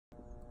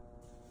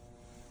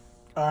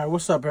All right,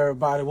 what's up,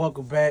 everybody?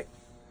 Welcome back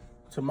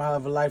to My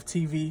Love of Life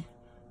TV.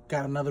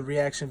 Got another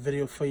reaction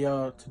video for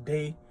y'all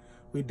today.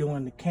 We're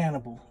doing the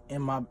Kannable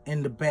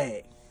in the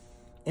Bag.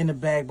 In the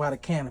Bag by the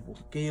Kannable.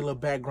 Give you a little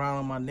background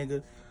on my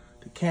nigga.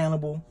 The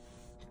Kannable,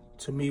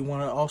 to me,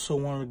 also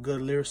one of the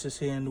good lyricists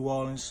here in New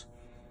Orleans.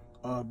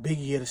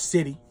 Biggie of the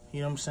city.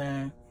 You know what I'm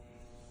saying?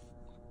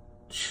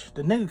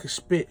 The nigga could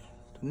spit.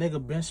 The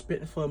nigga been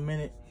spitting for a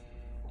minute,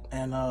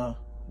 and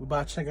we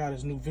about to check out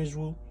his new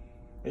visual.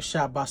 It's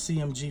shot by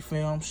CMG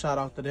Film. Shout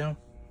out to them.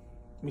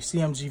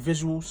 CMG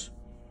Visuals.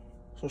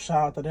 So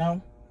shout out to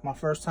them. My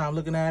first time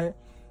looking at it.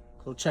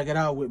 So check it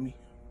out with me.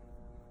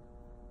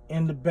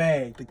 In the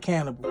Bag, the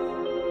Kannable.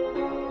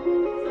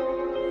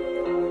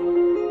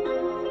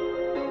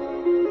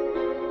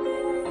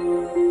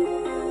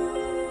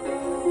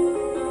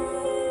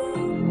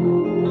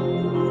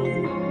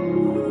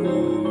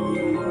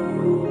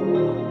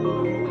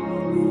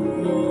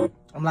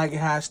 I'm liking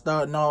how it's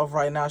starting off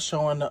right now,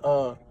 showing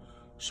the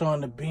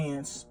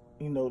bins.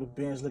 You know, the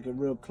bins looking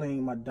real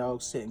clean. My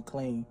dog sitting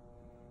clean.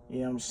 You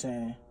know what I'm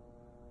saying?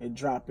 It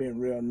drop in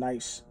real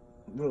nice,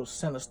 real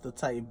sinister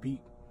type beat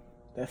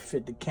that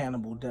fit the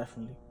Kannable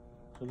definitely.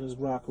 So let's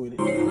rock with it.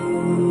 CMG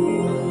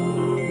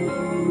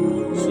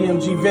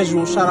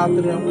Visuals, shout out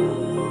to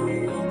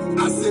them.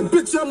 I said,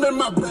 bitch, I'm in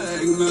my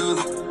bag now.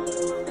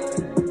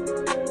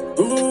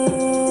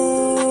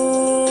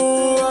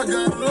 Ooh, I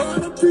got a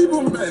lot of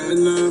people mad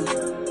now.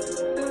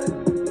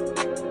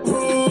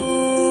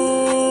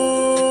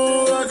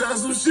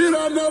 Shit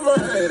I never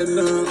had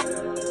now.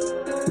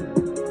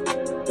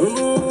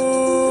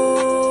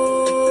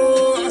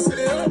 Ooh, I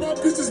say all my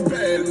bitches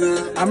bad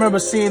now. I remember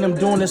seeing him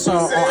doing this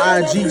on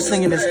IG,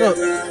 singing this hook.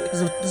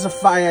 This is a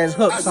fire ass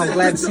hook, so I'm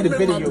glad to see the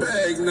video.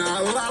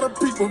 Now. A lot of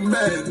people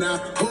mad now.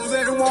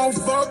 Jose won't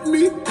fuck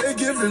me, they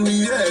giving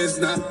me ass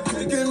now.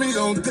 Taking me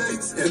on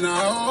dates, and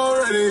I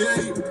already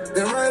ate.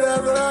 And right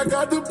after I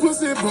got the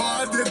pussy, boy,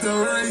 I did the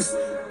race.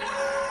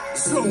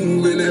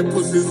 Zoom in that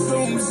pussy,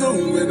 zoom,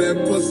 zoom in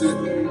that pussy.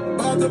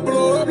 About to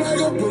blow up like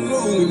a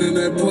balloon in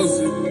that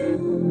pussy.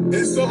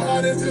 It's so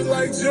hot, it's just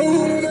like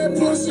June in that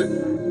pussy.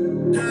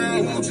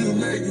 Girl, won't you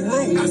make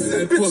room? I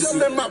said, bitch,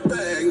 I'm in my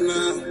bag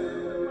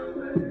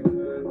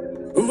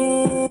now.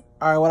 Ooh. All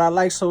right, what I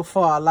like so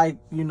far, I like,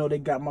 you know, they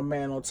got my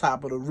man on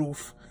top of the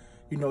roof.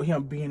 You know,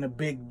 him being a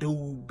big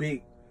dude,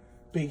 big,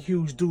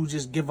 huge dude,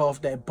 just give off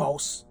that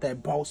boss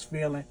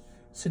feeling.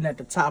 Sitting at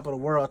the top of the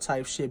world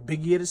type shit.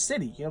 Biggie of the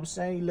city, you know what I'm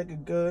saying? He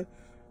looking good.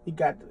 He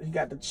got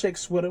the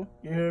chicks with him,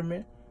 you hear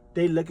me?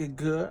 They looking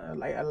good. I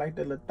like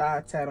that little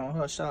thigh tat on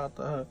her. Shout out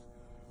to her.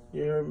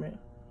 You hear me?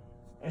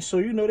 And so,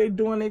 you know, they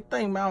doing their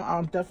thing, man.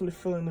 I'm definitely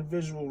feeling the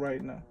visual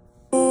right now.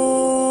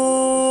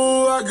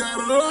 Ooh, I got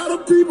a lot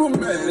of people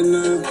mad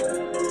now.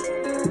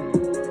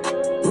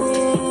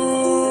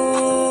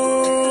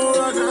 Ooh,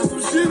 I got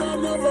some shit I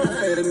never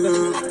had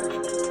now.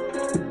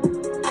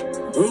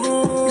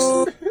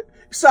 Ooh.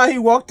 You saw he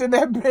walked in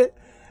that bit?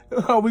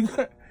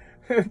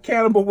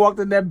 Kannable walked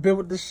in that bit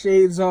with the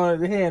shades on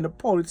and the hair and the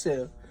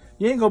ponytail.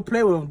 You ain't gonna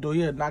play with him, though.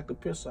 He'll knock the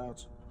piss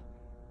out.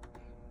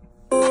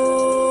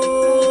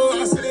 Oh,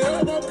 I say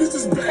all my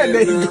bitches bad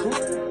now.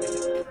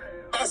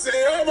 I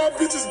say all my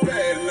bitches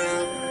bad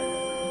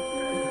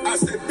now. I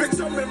say, bitch,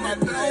 I'm in my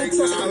bag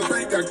now. I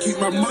think I keep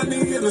my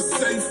money in a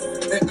safe.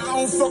 And I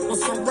don't fuck with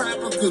some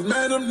rappers, cause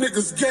man, them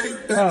niggas gay.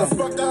 Back the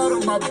fuck out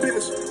of my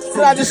bitch.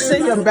 Did I just say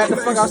you back the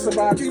fuck out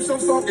somebody? Keep some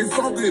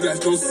funky that's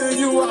gonna send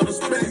you out of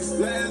space.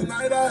 Last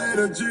night I had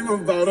a dream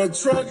about a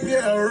truck,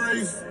 yeah, a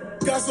race.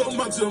 Got so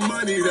much of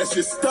money that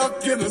shit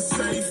stuck in a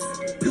safe.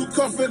 You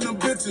cuffing them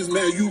bitches,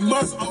 man, you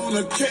must own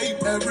a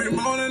cape. Every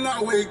morning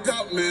I wake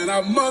up, man,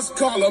 I must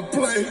call a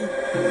play.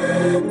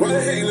 Why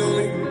they hating on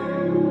me?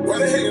 Why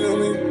they hating on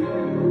me?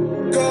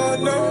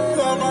 God knows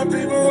all my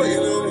people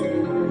waiting on me.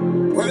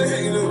 Why they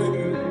hating on me?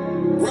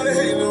 Why they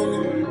hating on me?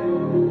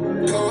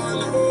 God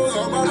knows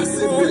all my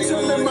people waiting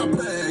on me. I'm in my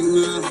bag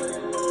now.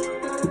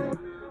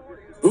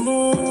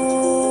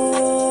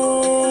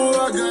 Ooh, I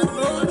got a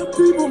lot of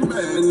people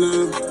mad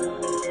now.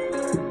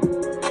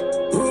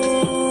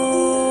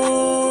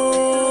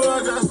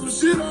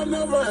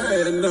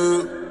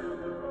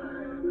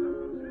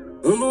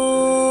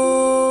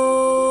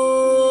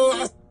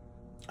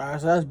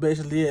 Alright, so that's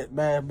basically it,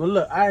 man. But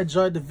look, I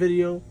enjoyed the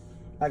video.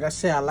 Like I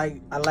said, I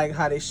like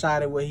how they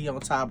shot it where he on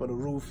top of the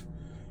roof.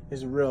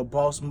 It's a real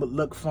boss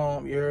look for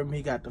him. You heard me?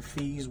 He got the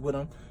fees with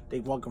him. They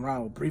walk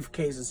around with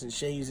briefcases and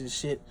shades and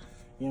shit.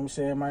 You know what I'm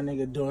saying? My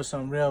nigga doing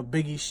some real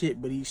Biggie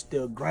shit, but he's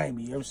still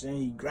grimy. You know what I'm saying?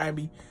 He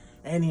grimy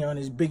and he on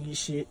his Biggie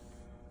shit.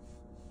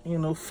 You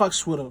know,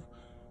 fucks with him.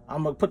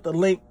 I'm gonna put the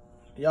link.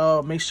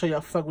 Y'all make sure y'all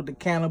fuck with the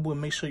Kannable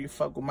and make sure you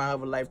fuck with My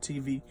Love of Life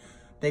TV.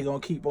 They gonna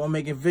keep on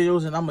making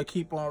videos and I'm gonna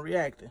keep on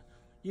reacting.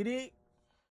 You dig?